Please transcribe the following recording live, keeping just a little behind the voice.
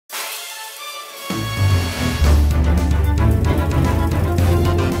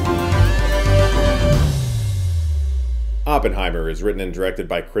Oppenheimer is written and directed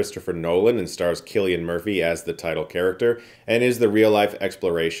by Christopher Nolan and stars Cillian Murphy as the title character, and is the real-life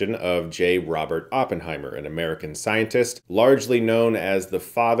exploration of J. Robert Oppenheimer, an American scientist, largely known as the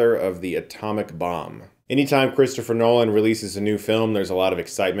father of the atomic bomb. Anytime Christopher Nolan releases a new film, there's a lot of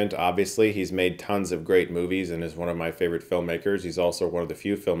excitement, obviously. He's made tons of great movies and is one of my favorite filmmakers. He's also one of the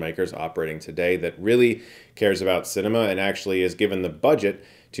few filmmakers operating today that really cares about cinema and actually is given the budget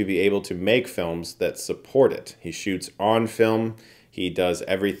to be able to make films that support it. He shoots on film. He does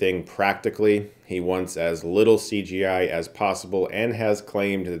everything practically. He wants as little CGI as possible and has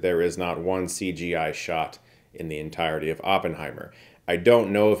claimed that there is not one CGI shot in the entirety of Oppenheimer. I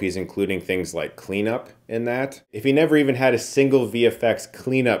don't know if he's including things like cleanup in that. If he never even had a single VFX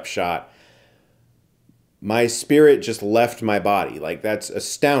cleanup shot, my spirit just left my body. Like, that's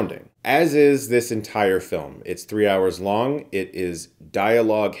astounding. As is this entire film. It's 3 hours long. It is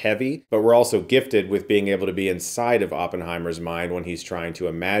dialogue heavy, but we're also gifted with being able to be inside of Oppenheimer's mind when he's trying to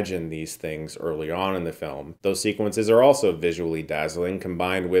imagine these things early on in the film. Those sequences are also visually dazzling,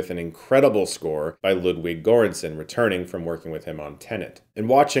 combined with an incredible score by Ludwig Göransson, returning from working with him on Tenet. And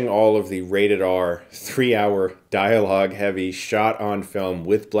watching all of the rated R, 3 hour, dialogue heavy, shot on film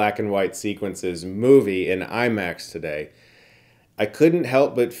with black and white sequences movie in IMAX today, I couldn't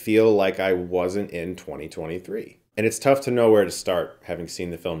help but feel like I wasn't in 2023. And it's tough to know where to start, having seen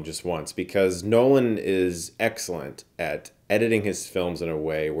the film just once, because Nolan is excellent at editing his films in a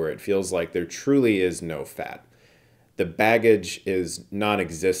way where it feels like there truly is no fat. The baggage is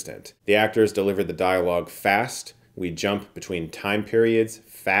non-existent. The actors deliver the dialogue fast. We jump between time periods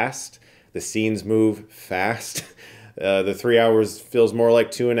fast. The scenes move fast. The 3 hours feels more like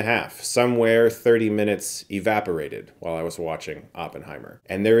 2.5. Somewhere 30 minutes evaporated while I was watching Oppenheimer.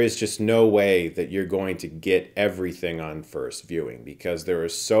 And there is just no way that you're going to get everything on first viewing, because there are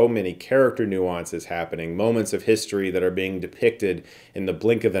so many character nuances happening, moments of history that are being depicted in the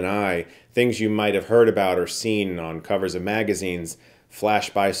blink of an eye, things you might have heard about or seen on covers of magazines flash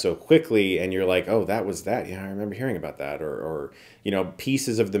by so quickly, and you're like, oh, that was that. Yeah, I remember hearing about that. Or you know,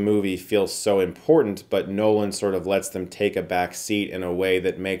 pieces of the movie feel so important, but Nolan sort of lets them take a back seat in a way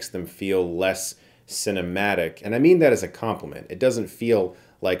that makes them feel less cinematic. And I mean that as a compliment. It doesn't feel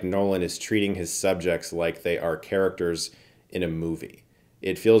like Nolan is treating his subjects like they are characters in a movie.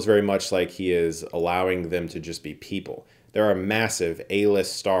 It feels very much like he is allowing them to just be people. There are massive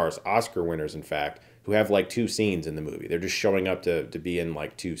A-list stars, Oscar winners in fact, who have like 2 scenes in the movie. They're just showing up to be in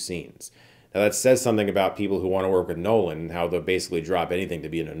like 2 scenes. Now that says something about people who want to work with Nolan and how they'll basically drop anything to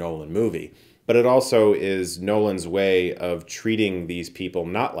be in a Nolan movie. But it also is Nolan's way of treating these people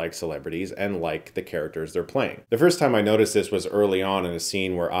not like celebrities and like the characters they're playing. The first time I noticed this was early on in a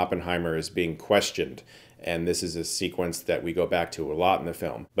scene where Oppenheimer is being questioned. And this is a sequence that we go back to a lot in the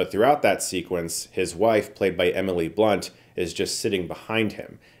film. But throughout that sequence, his wife, played by Emily Blunt, is just sitting behind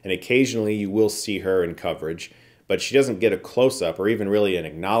him. And occasionally you will see her in coverage, but she doesn't get a close-up or even really an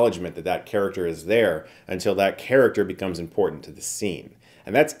acknowledgement that that character is there until that character becomes important to the scene.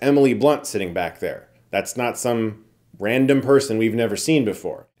 And that's Emily Blunt sitting back there. That's not some random person we've never seen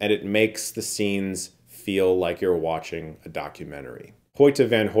before. And it makes the scenes feel like you're watching a documentary. Hoyte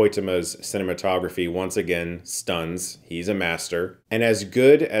van Hoytema's cinematography once again stuns. He's a master. And as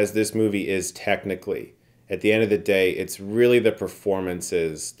good as this movie is technically, at the end of the day, it's really the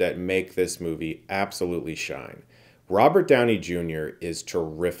performances that make this movie absolutely shine. Robert Downey Jr. is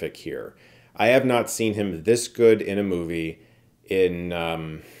terrific here. I have not seen him this good in a movie in,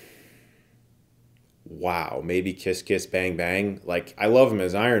 wow, maybe Kiss Kiss Bang Bang. Like, I love him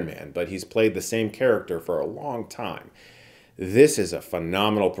as Iron Man, but he's played the same character for a long time. This is a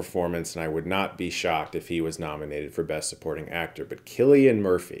phenomenal performance, and I would not be shocked if he was nominated for Best Supporting Actor. But Cillian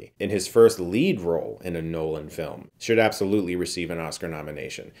Murphy, in his first lead role in a Nolan film, should absolutely receive an Oscar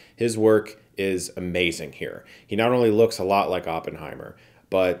nomination. His work is amazing here. He not only looks a lot like Oppenheimer,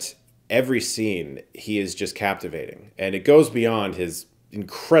 but every scene, he is just captivating. And it goes beyond his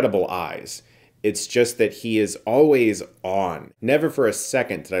incredible eyes. It's just that he is always on. Never for a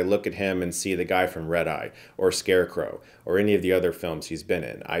second did I look at him and see the guy from Red Eye or Scarecrow or any of the other films he's been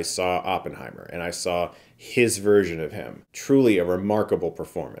in. I saw Oppenheimer and I saw his version of him. Truly a remarkable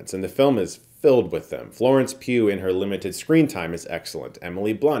performance. And the film is filled with them. Florence Pugh in her limited screen time is excellent.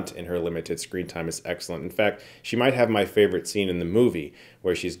 Emily Blunt in her limited screen time is excellent. In fact, she might have my favorite scene in the movie,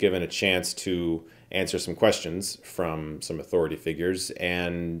 where she's given a chance to answer some questions from some authority figures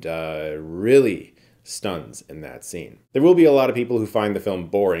and really stuns in that scene. There will be a lot of people who find the film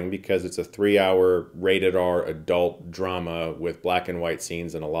boring because it's a 3-hour rated R adult drama with black and white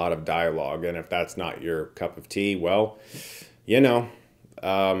scenes and a lot of dialogue. And if that's not your cup of tea, well, you know,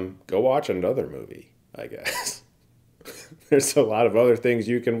 go watch another movie, I guess. There's a lot of other things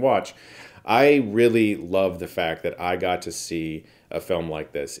you can watch. I really love the fact that I got to see a film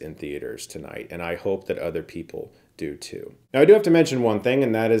like this in theaters tonight, and I hope that other people do too. Now, I do have to mention one thing,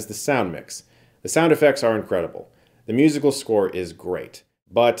 and that is the sound mix. The sound effects are incredible. The musical score is great.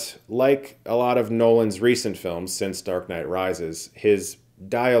 But like a lot of Nolan's recent films since Dark Knight Rises, his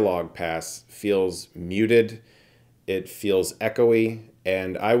dialogue pass feels muted, it feels echoey,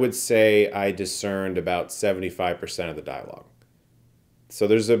 and I would say I discerned about 75% of the dialogue. So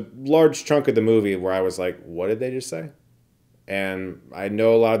there's a large chunk of the movie where I was like, what did they just say? And I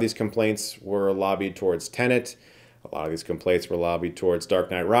know a lot of these complaints were lobbied towards Tenet. A lot of these complaints were lobbied towards Dark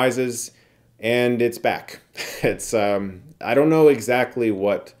Knight Rises. And it's back. I don't know exactly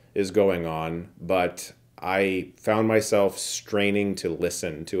what is going on, but I found myself straining to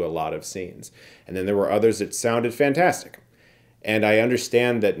listen to a lot of scenes. And then there were others that sounded fantastic. And I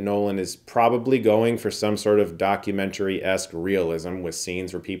understand that Nolan is probably going for some sort of documentary-esque realism with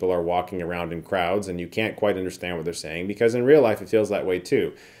scenes where people are walking around in crowds and you can't quite understand what they're saying, because in real life it feels that way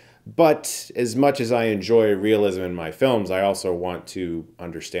too. But as much as I enjoy realism in my films, I also want to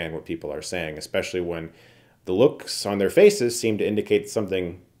understand what people are saying, especially when the looks on their faces seem to indicate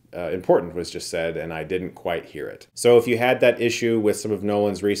something important was just said, and I didn't quite hear it. So if you had that issue with some of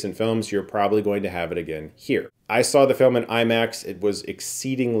Nolan's recent films, you're probably going to have it again here. I saw the film in IMAX. It was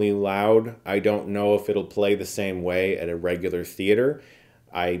exceedingly loud. I don't know if it'll play the same way at a regular theater.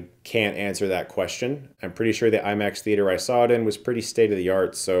 I can't answer that question. I'm pretty sure the IMAX theater I saw it in was pretty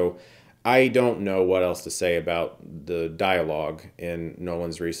state-of-the-art, so I don't know what else to say about the dialogue in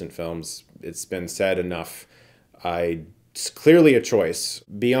Nolan's recent films. It's been said enough. It's clearly a choice.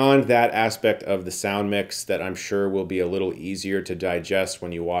 Beyond that aspect of the sound mix that I'm sure will be a little easier to digest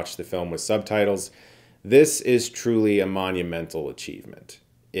when you watch the film with subtitles, this is truly a monumental achievement.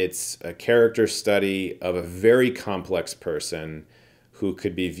 It's a character study of a very complex person who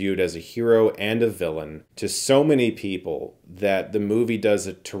could be viewed as a hero and a villain to so many people that the movie does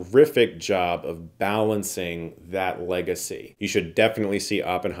a terrific job of balancing that legacy. You should definitely see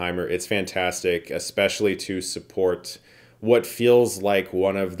Oppenheimer. It's fantastic, especially to support what feels like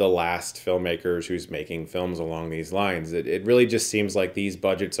one of the last filmmakers who's making films along these lines. It really just seems like these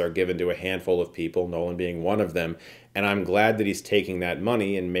budgets are given to a handful of people, Nolan being one of them, and I'm glad that he's taking that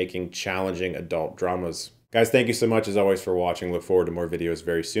money and making challenging adult dramas. Guys, thank you so much as always for watching. Look forward to more videos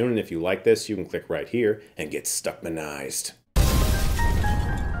very soon, and if you like this, you can click right here and get Stuckmanized.